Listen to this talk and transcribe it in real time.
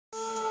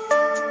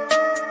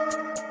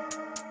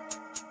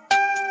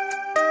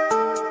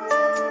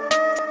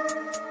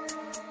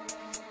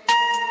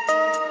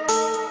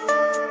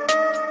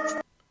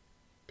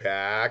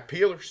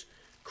Peelers,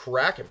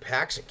 cracking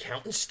packs and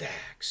counting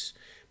stacks.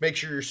 Make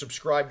sure you're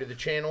subscribed to the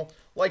channel.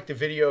 Like the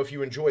video if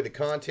you enjoy the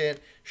content.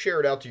 Share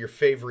it out to your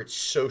favorite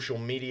social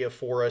media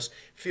for us.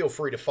 Feel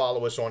free to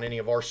follow us on any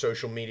of our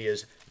social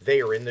medias.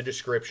 They are in the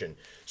description.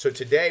 So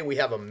today we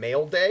have a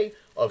mail day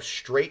of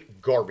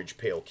straight garbage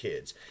pail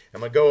kids.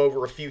 I'm going to go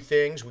over a few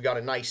things. We got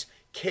a nice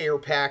care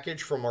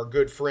package from our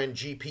good friend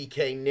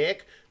GPK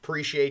Nick.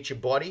 Appreciate you,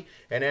 buddy.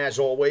 And as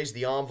always,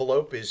 the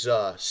envelope is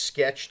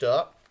sketched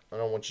up. I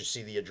don't want you to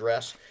see the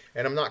address.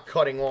 And I'm not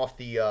cutting off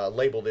the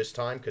label this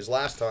time because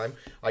last time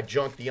I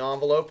junked the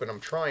envelope, and I'm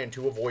trying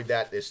to avoid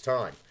that this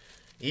time.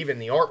 Even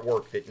the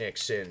artwork that Nick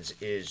sends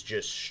is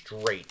just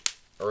straight,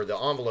 or the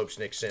envelopes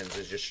Nick sends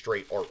is just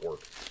straight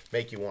artwork.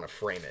 Make you want to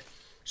frame it.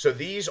 So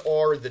these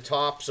are the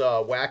Topps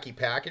wacky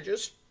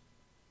packages.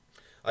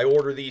 I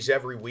order these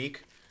every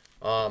week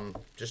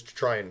just to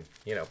try and,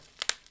 you know,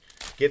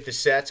 get the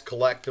sets,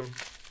 collect them,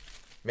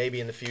 maybe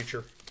in the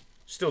future.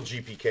 Still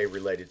GPK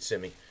related,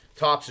 Simi.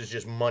 Topps is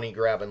just money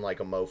grabbing like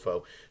a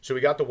mofo. So we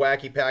got the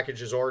wacky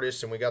packages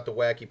artists and we got the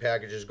wacky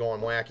packages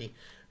going wacky.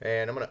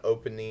 And I'm going to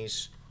open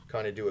these,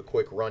 kind of do a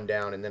quick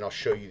rundown, and then I'll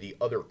show you the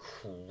other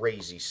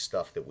crazy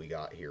stuff that we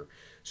got here.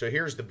 So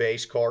here's the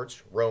base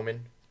cards.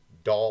 Roman,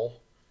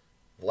 Dahl,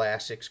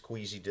 Vlasic,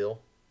 Queasy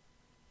Dill.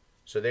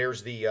 So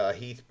there's the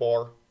Heath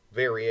Bar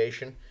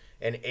variation.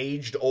 And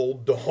aged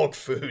old dog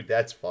food.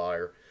 That's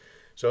fire.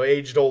 So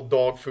aged old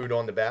dog food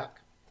on the back.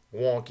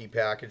 Wonky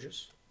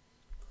packages.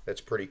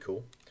 That's pretty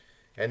cool.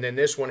 And then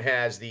this one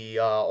has the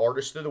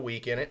Artist of the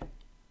Week in it.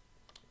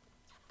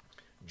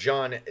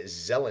 John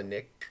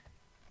Zelenick.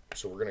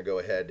 So we're going to go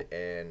ahead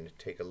and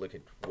take a look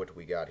at what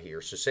we got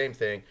here. So same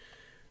thing.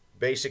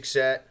 Basic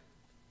set.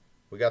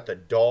 We got the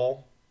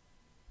Dahl.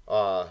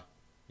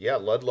 Yeah,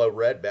 Ludlow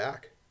red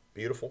back.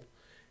 Beautiful.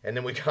 And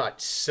then we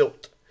got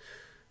Silt.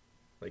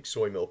 Like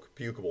soy milk.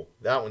 Pukable.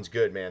 That one's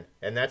good, man.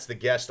 And that's the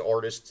guest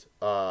artist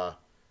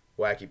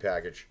wacky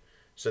package.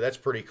 So that's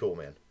pretty cool,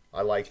 man.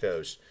 I like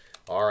those.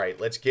 All right,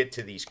 let's get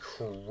to these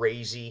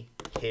crazy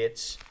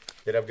hits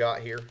that I've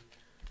got here.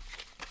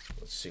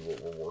 Let's see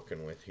what we're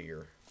working with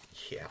here.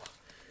 Yeah.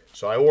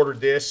 So I ordered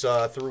this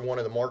through one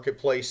of the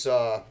marketplace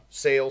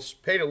sales.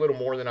 Paid a little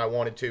more than I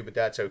wanted to, but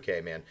that's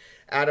okay, man.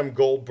 Adam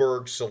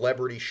Goldberg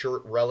celebrity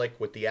shirt relic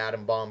with the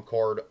Atom Bomb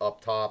card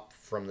up top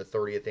from the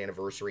 30th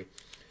anniversary.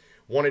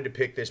 Wanted to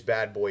pick this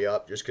bad boy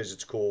up just because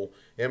it's cool.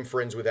 I'm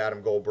friends with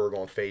Adam Goldberg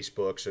on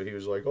Facebook, so he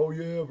was like, oh,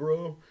 yeah,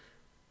 bro.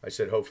 I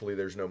said, hopefully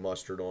there's no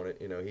mustard on it.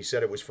 You know, he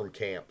said it was from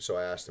camp, so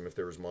I asked him if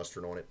there was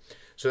mustard on it.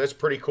 So that's a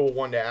pretty cool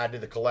one to add to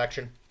the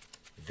collection.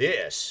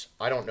 This,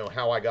 I don't know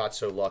how I got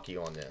so lucky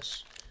on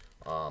this,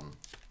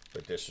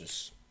 but this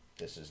is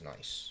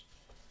nice.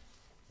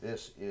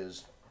 This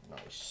is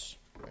nice.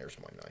 There's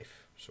my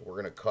knife. So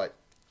we're going to cut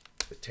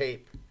the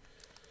tape.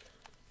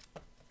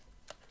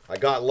 I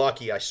got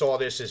lucky. I saw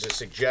this as a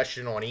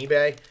suggestion on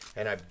eBay,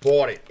 and I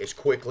bought it as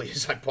quickly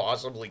as I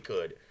possibly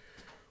could.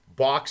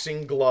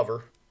 Boxing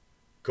Glover.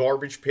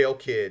 Garbage Pail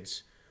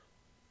Kids,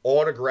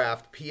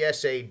 autographed,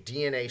 PSA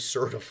DNA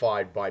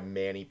certified by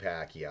Manny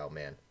Pacquiao,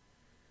 man.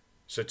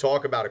 So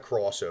talk about a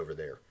crossover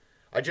there.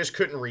 I just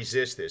couldn't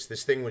resist this.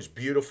 This thing was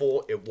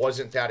beautiful. It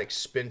wasn't that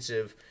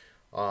expensive.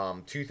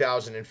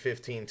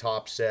 2015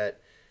 top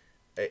set.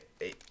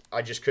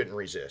 I just couldn't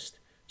resist.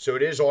 So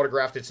it is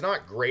autographed. It's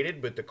not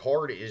graded, but the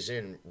card is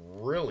in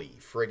really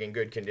friggin'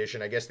 good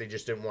condition. I guess they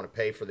just didn't want to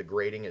pay for the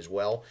grading as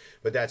well.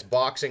 But that's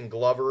Boxing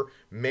Glover,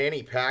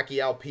 Manny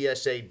Pacquiao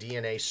PSA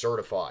DNA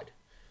certified.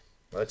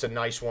 Well, that's a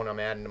nice one I'm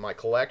adding to my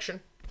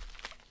collection.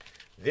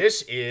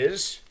 This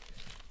is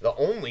the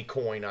only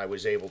coin I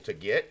was able to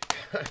get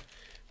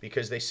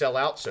because they sell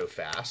out so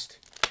fast.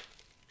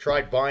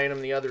 Tried buying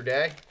them the other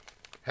day.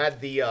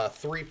 Had the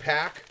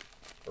 3-pack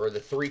or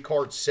the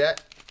 3-card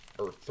set,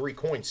 or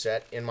 3-coin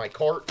set in my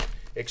cart,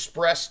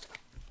 expressed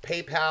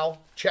PayPal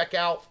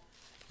checkout,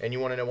 and you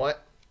want to know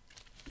what?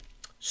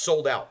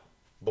 Sold out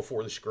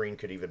before the screen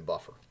could even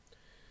buffer.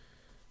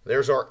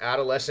 There's our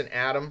Adolescent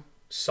Adam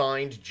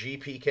signed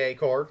GPK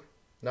card.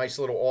 Nice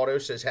little auto,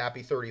 says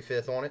happy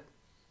 35th on it.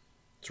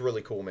 It's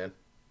really cool, man.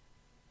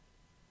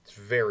 It's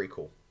very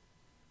cool.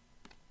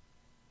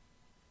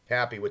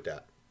 Happy with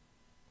that.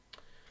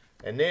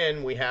 And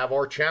then we have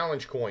our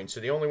challenge coin. So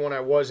the only one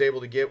I was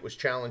able to get was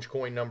challenge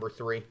coin number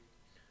 3.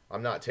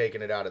 I'm not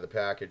taking it out of the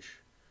package.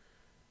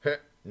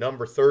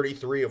 Number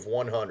 33 of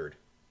 100.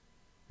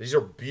 These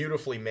are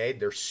beautifully made.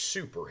 They're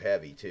super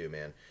heavy too,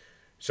 man.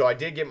 So I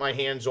did get my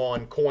hands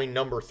on coin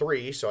number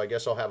 3, so I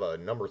guess I'll have a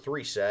number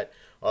 3 set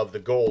of the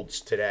golds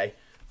today.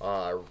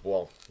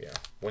 Well, yeah,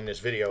 when this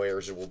video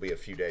airs, it will be a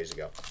few days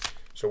ago.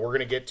 So we're going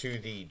to get to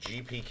the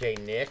GPK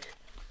Nick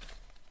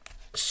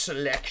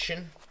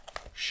selection.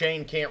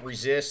 Shane can't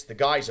resist. The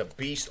guy's a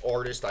beast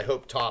artist. I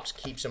hope Topps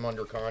keeps him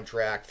under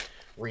contract,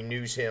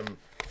 renews him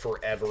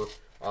forever,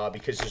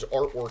 because his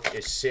artwork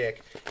is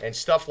sick. And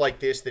stuff like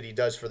this that he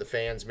does for the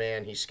fans,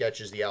 man, he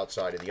sketches the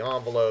outside of the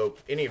envelope.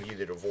 Any of you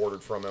that have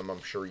ordered from him,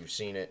 I'm sure you've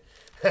seen it.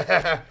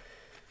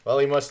 Well,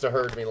 he must have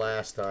heard me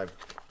last time.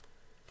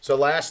 So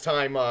last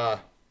time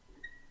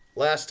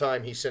last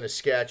time he sent a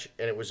sketch,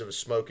 and it was of a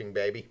smoking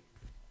baby.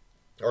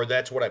 Or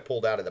that's what I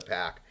pulled out of the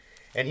pack.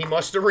 And he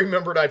must have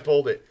remembered I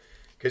pulled it,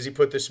 because he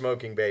put the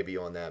smoking baby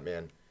on that,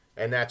 man.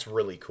 And that's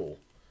really cool.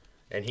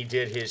 And he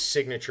did his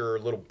signature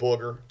little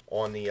booger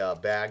on the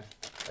bag.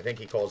 I think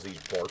he calls these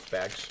barf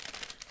bags,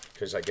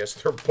 because I guess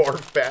they're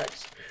barf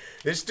bags.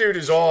 This dude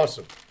is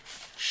awesome.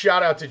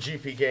 Shout out to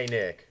GPK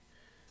Nick.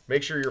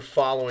 Make sure you're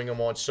following him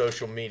on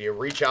social media.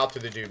 Reach out to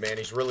the dude, man.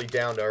 He's really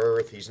down to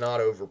earth. He's not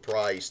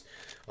overpriced.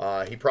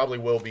 He probably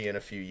will be in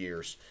a few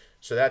years.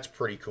 So that's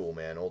pretty cool,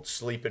 man. Old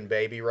sleeping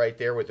baby right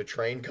there with the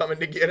train coming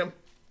to get him.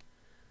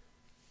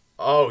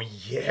 Oh,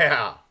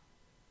 yeah.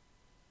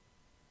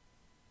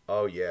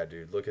 Oh, yeah,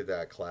 dude. Look at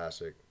that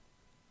classic.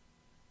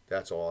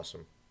 That's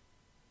awesome.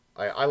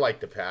 I like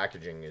the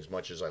packaging as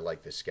much as I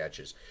like the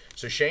sketches.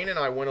 So Shane and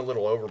I went a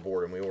little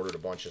overboard and we ordered a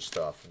bunch of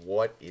stuff.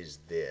 What is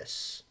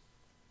this?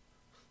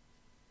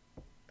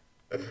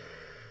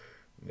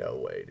 No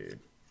way, dude.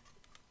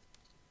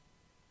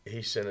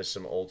 He sent us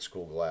some old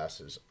school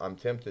glasses. I'm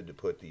tempted to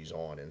put these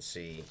on and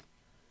see.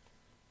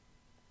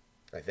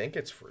 I think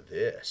it's for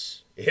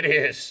this. It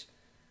is.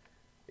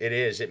 It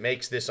is. It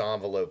makes this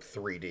envelope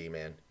 3D,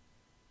 man.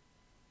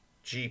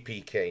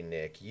 GPK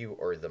Nick, you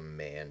are the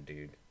man,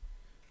 dude.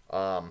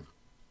 I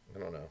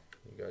don't know.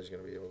 You guys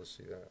going to be able to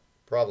see that?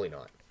 Probably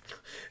not.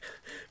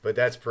 But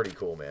that's pretty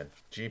cool, man.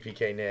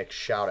 GPK Nick,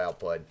 shout out,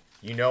 bud.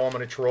 You know I'm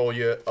going to troll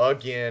you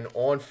again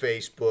on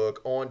Facebook,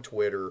 on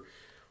Twitter,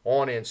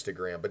 on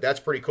Instagram. But that's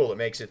pretty cool. It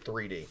makes it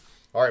 3D.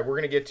 All right, we're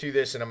going to get to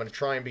this, and I'm going to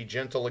try and be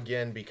gentle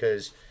again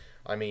because,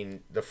 I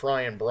mean, the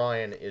Frying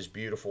Brian is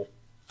beautiful.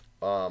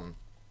 So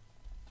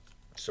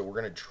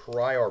we're going to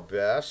try our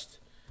best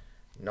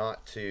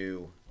not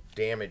to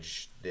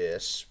damage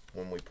this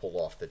when we pull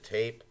off the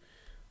tape.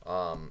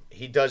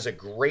 He does a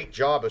great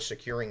job of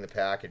securing the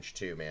package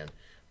too, man.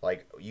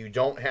 Like, you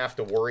don't have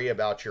to worry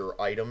about your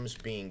items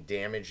being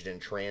damaged in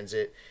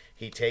transit.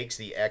 He takes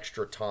the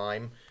extra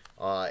time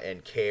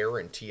and care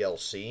and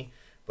TLC,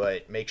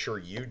 but make sure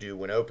you do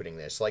when opening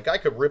this. Like, I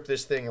could rip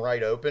this thing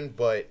right open,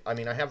 but, I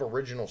mean, I have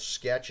original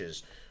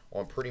sketches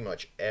on pretty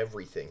much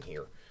everything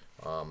here.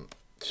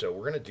 So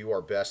we're going to do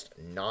our best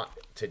not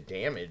to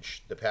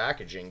damage the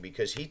packaging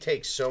because he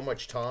takes so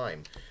much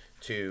time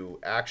to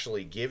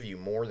actually give you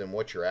more than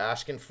what you're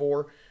asking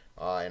for.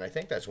 And I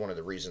think that's one of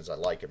the reasons I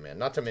like him, man.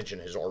 Not to mention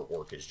his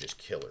artwork is just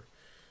killer.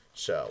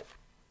 So,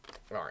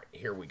 all right,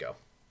 here we go.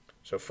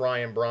 So,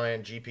 Frying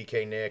Brian,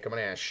 GPK Nick. I'm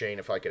going to ask Shane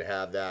if I could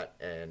have that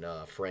and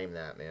frame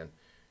that, man.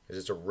 Because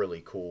it's a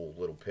really cool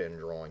little pin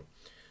drawing.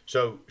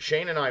 So,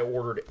 Shane and I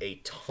ordered a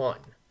ton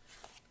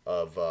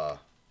of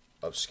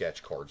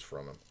sketch cards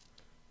from him.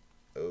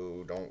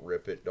 Oh, don't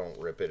rip it, don't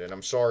rip it. And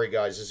I'm sorry,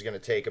 guys, this is going to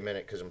take a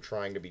minute because I'm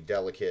trying to be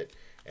delicate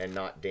and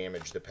not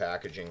damage the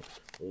packaging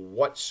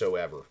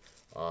whatsoever.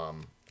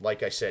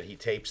 Like I said, he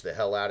tapes the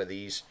hell out of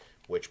these,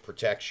 which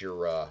protects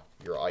your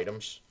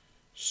items.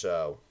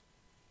 So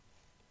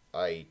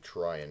I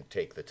try and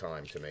take the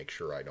time to make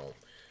sure I don't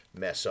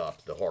mess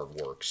up the hard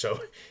work. So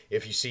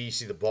if you see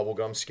the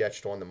bubblegum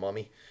sketched on the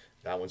mummy,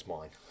 that one's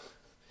mine.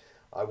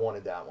 I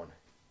wanted that one.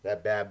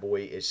 That bad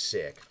boy is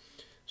sick.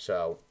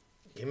 So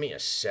give me a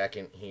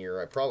second here.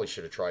 I probably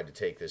should have tried to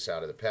take this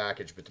out of the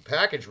package, but the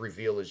package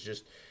reveal is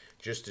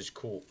just as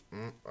cool.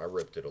 I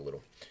ripped it a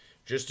little.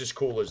 Just as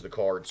cool as the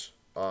cards,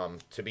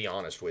 to be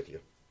honest with you.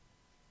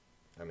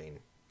 I mean,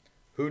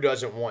 who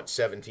doesn't want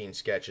 17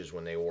 sketches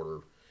when they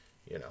order,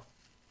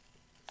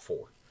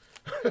 4?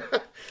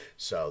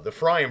 So, the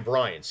Frying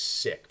Brian's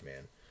sick,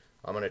 man.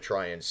 I'm going to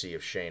try and see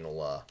if Shane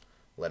will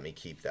let me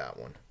keep that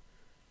one.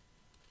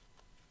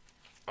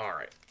 All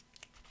right.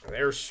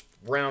 There's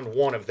round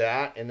one of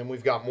that, and then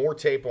we've got more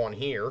tape on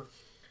here.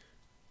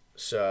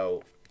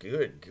 So,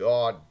 good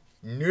God,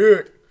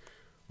 Nick,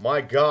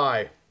 my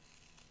guy.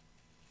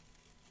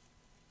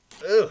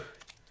 Ugh.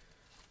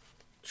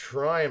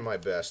 Trying my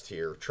best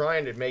here.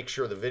 Trying to make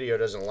sure the video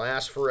doesn't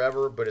last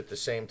forever, but at the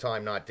same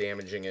time not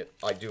damaging it.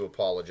 I do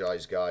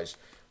apologize, guys.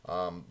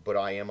 But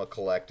I am a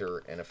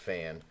collector and a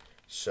fan,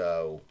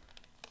 so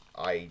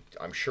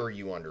I'm sure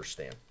you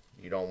understand.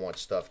 You don't want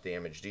stuff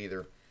damaged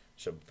either.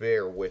 So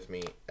bear with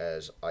me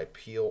as I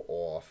peel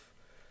off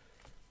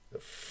the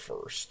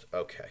first.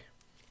 Okay.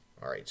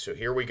 All right, so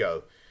here we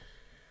go.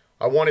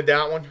 I wanted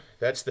that one.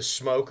 That's the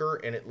smoker,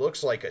 and it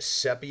looks like a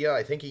sepia.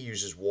 I think he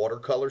uses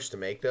watercolors to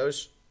make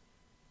those.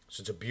 So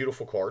it's a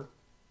beautiful card.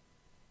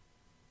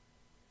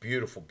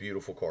 Beautiful,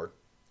 beautiful card.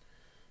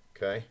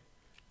 Okay.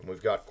 And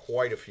we've got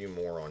quite a few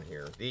more on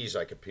here. These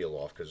I could peel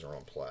off because they're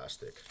on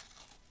plastic.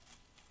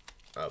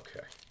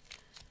 Okay.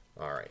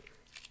 All right.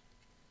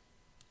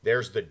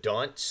 There's the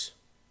dunce.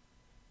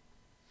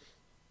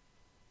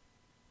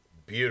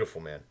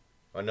 Beautiful, man.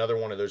 Another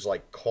one of those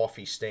like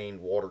coffee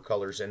stained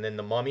watercolors. And then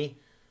the mummy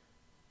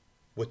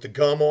with the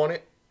gum on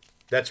it.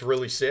 That's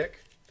really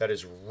sick. That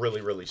is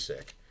really, really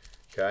sick.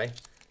 Okay.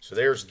 So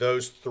there's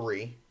those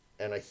three.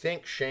 And I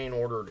think Shane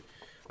ordered,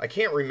 I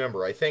can't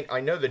remember.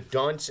 I know the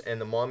dunce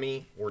and the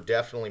mummy were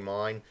definitely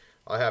mine.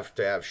 I have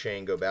to have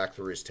Shane go back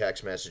through his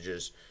text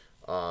messages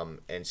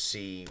and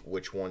see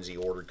which ones he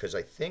ordered, because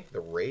I think the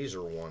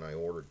Razor one I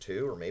ordered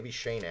too, or maybe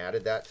Shane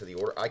added that to the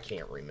order. I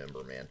can't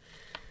remember, man.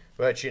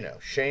 But, you know,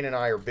 Shane and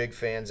I are big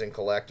fans and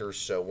collectors,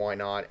 so why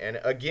not?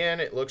 And again,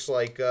 it looks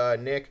like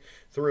Nick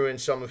threw in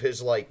some of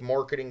his, like,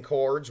 marketing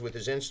cards with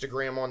his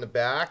Instagram on the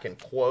back and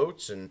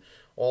quotes and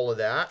all of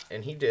that,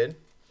 and he did.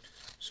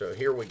 So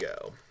here we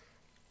go.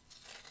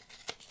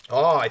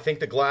 Oh, I think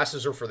the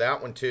glasses are for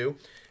that one too,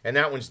 and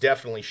that one's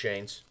definitely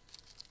Shane's.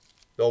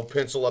 The old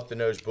pencil up the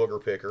nose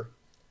booger picker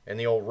and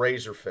the old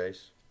razor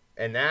face.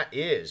 And that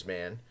is,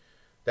 man,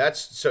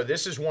 so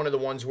this is one of the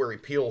ones where he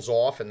peels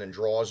off and then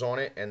draws on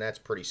it, and that's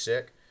pretty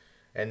sick.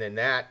 And then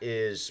that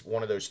is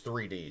one of those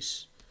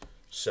 3Ds.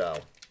 So,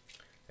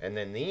 and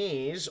then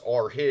these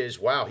are his,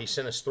 wow, he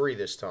sent us 3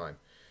 this time.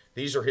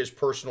 These are his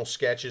personal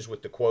sketches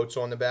with the quotes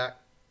on the back.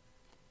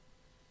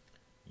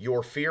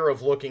 Your fear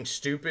of looking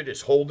stupid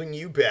is holding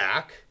you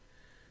back.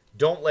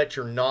 Don't let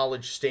your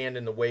knowledge stand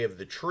in the way of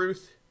the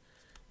truth.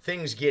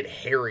 Things get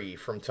hairy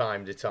from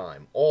time to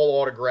time.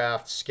 All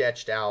autographed,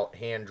 sketched out,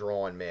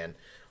 hand-drawn, man.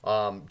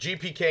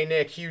 GPK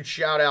Nick, huge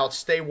shout-out.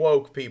 Stay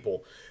woke,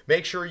 people.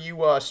 Make sure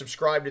you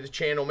subscribe to the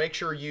channel. Make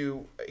sure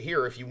you,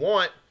 here, if you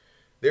want,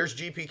 there's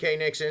GPK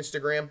Nick's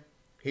Instagram.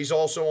 He's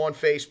also on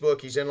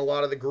Facebook. He's in a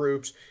lot of the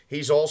groups.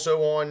 He's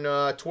also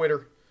on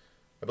Twitter.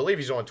 I believe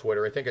he's on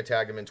Twitter. I think I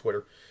tagged him in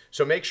Twitter.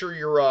 So make sure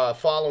you're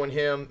following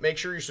him. Make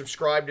sure you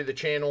subscribe to the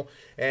channel.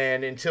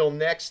 And until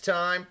next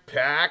time,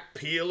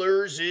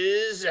 PeelerZ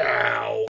is out.